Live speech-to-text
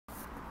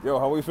Yo,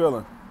 how we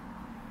feeling?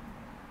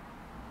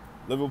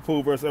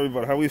 Liverpool versus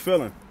everybody. How we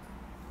feeling?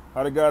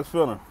 How the guys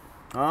feeling?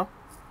 Huh?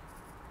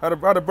 How the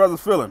brothers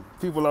feeling?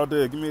 People out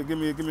there, give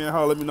me a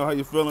holler. Let me know how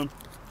you feeling.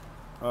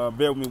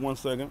 Bear with me 1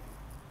 second.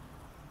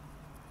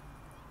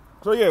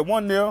 So yeah,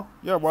 1-0.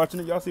 Y'all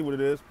watching it. Y'all see what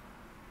it is.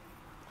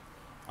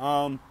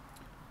 Um,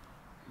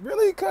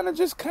 Really kind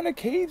of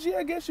cagey,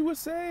 I guess you would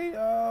say.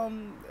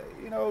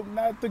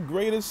 Not the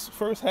greatest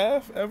first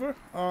half ever.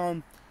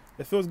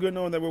 It feels good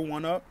knowing that we're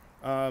 1 up.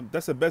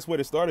 That's the best way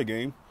to start a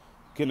game,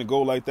 getting a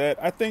goal like that.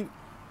 I think,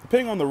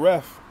 depending on the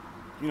ref,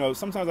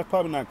 sometimes that's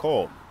probably not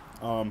called.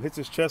 Hits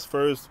his chest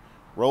first,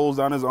 rolls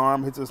down his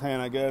arm, hits his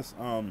hand, I guess.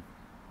 I'm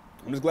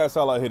just glad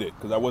Salah hit it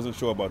because I wasn't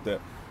sure about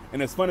that.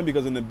 And it's funny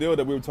because in the deal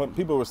that we were talking,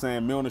 people were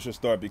saying Milner should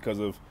start because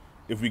of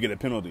if we get a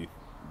penalty.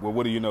 Well,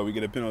 what do you know? We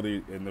get a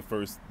penalty in the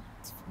first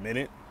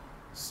minute.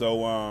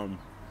 So,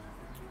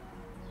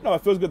 no,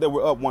 it feels good that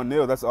we're up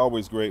 1-0. That's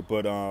always great.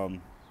 But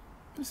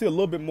you see a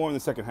little bit more in the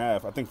second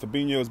half. I think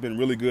Fabinho has been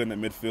really good in the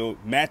midfield.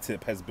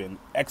 Matip has been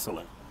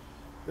excellent.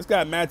 This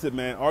guy Matip,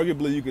 man,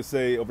 arguably you could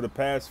say over the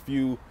past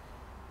few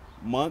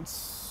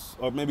months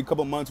or maybe a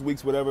couple months,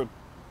 weeks, whatever,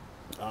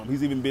 he's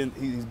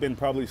been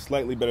probably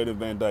slightly better than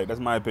Van Dijk. That's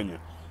my opinion.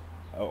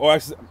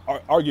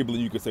 Arguably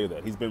you could say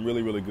that. He's been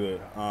really, really good.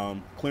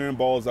 Clearing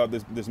balls out.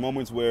 There's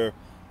moments where,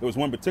 there was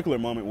one particular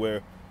moment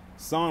where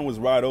Son was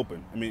wide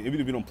open. I mean, even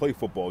if you don't play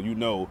football, you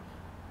know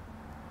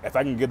if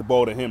I can get the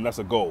ball to him, that's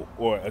a goal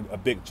or a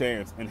big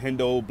chance. And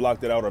Hendo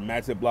blocked it out or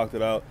Matip blocked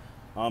it out.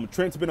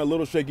 Trent's been a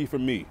little shaky for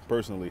me,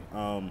 personally.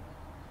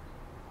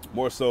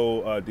 More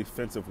so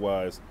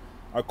defensive-wise.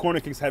 Our corner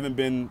kicks haven't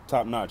been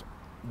top-notch.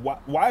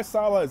 Why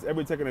Salah is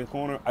ever taking a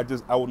corner,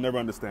 I will never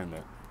understand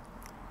that.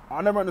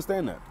 I'll never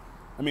understand that.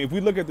 I mean, if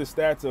we look at the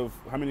stats of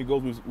how many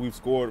goals we've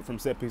scored from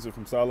set pieces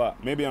from Salah,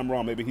 maybe I'm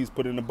wrong. Maybe he's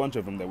put in a bunch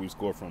of them that we've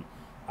scored from.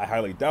 I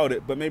highly doubt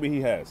it, but maybe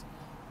he has.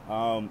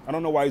 I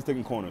don't know why he's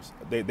taking corners.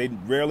 They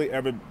rarely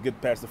ever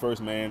get past the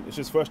first man. It's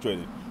just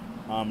frustrating.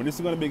 And this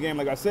is going to be a game,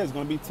 like I said, it's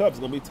going to be tough. It's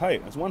going to be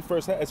tight. It's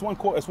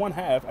one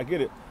half. I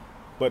get it.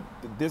 But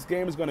this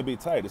game is going to be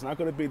tight. It's not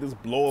going to be this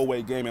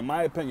blow-away game, in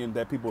my opinion,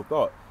 that people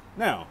thought.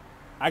 Now,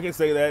 I can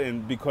say that,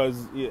 and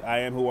because I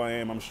am who I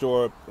am, I'm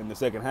sure in the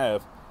second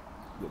half,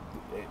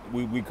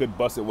 we could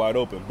bust it wide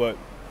open. But,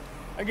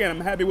 again, I'm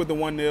happy with the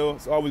 1-0.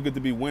 It's always good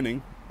to be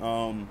winning.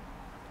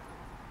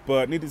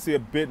 But need to see a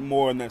bit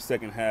more in that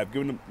second half,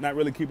 not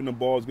really keeping the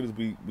ball as good as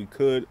we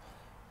could.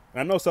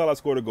 And I know Salah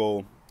scored a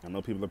goal. I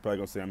know people are probably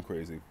going to say I'm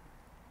crazy.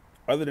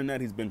 Other than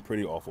that, he's been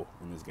pretty awful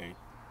in this game.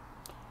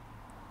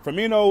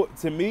 Firmino,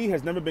 to me,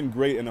 has never been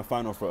great in a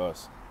final for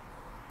us.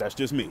 That's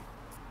just me.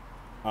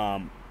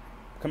 Coming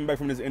back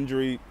from this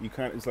injury,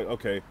 it's like,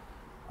 okay,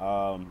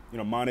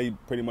 Mane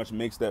pretty much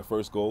makes that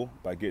first goal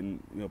by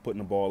getting, putting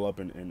the ball up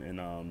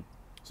and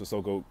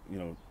Sissoko,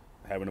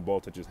 having the ball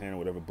touch his hand or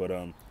whatever. But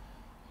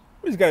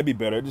we just got to be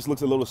better. It just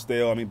looks a little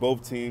stale. I mean,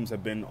 both teams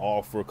have been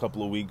off for a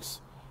couple of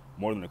weeks,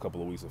 more than a couple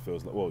of weeks. It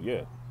feels like. Well,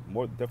 yeah,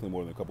 definitely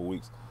more than a couple of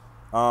weeks.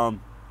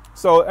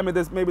 So I mean,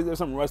 there's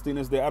some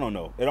rustiness there. I don't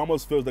know. It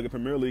almost feels like a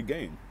Premier League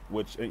game,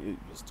 which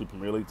it's two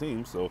Premier League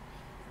teams. So,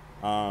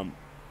 but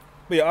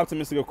yeah,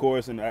 optimistic, of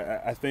course. And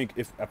I think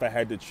if I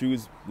had to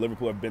choose,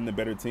 Liverpool have been the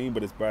better team,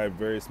 but it's by a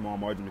very small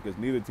margin because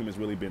neither team has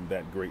really been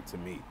that great to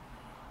me.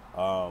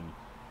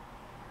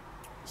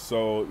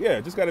 So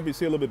yeah, just got to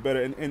see a little bit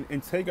better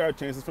and take our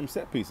chances from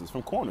set pieces,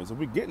 from corners. If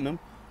we're getting them,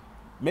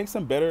 make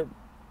some better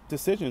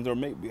decisions or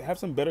have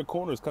some better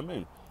corners come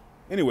in.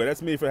 Anyway,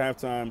 that's me for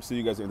halftime. See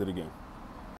you guys at the end of the game.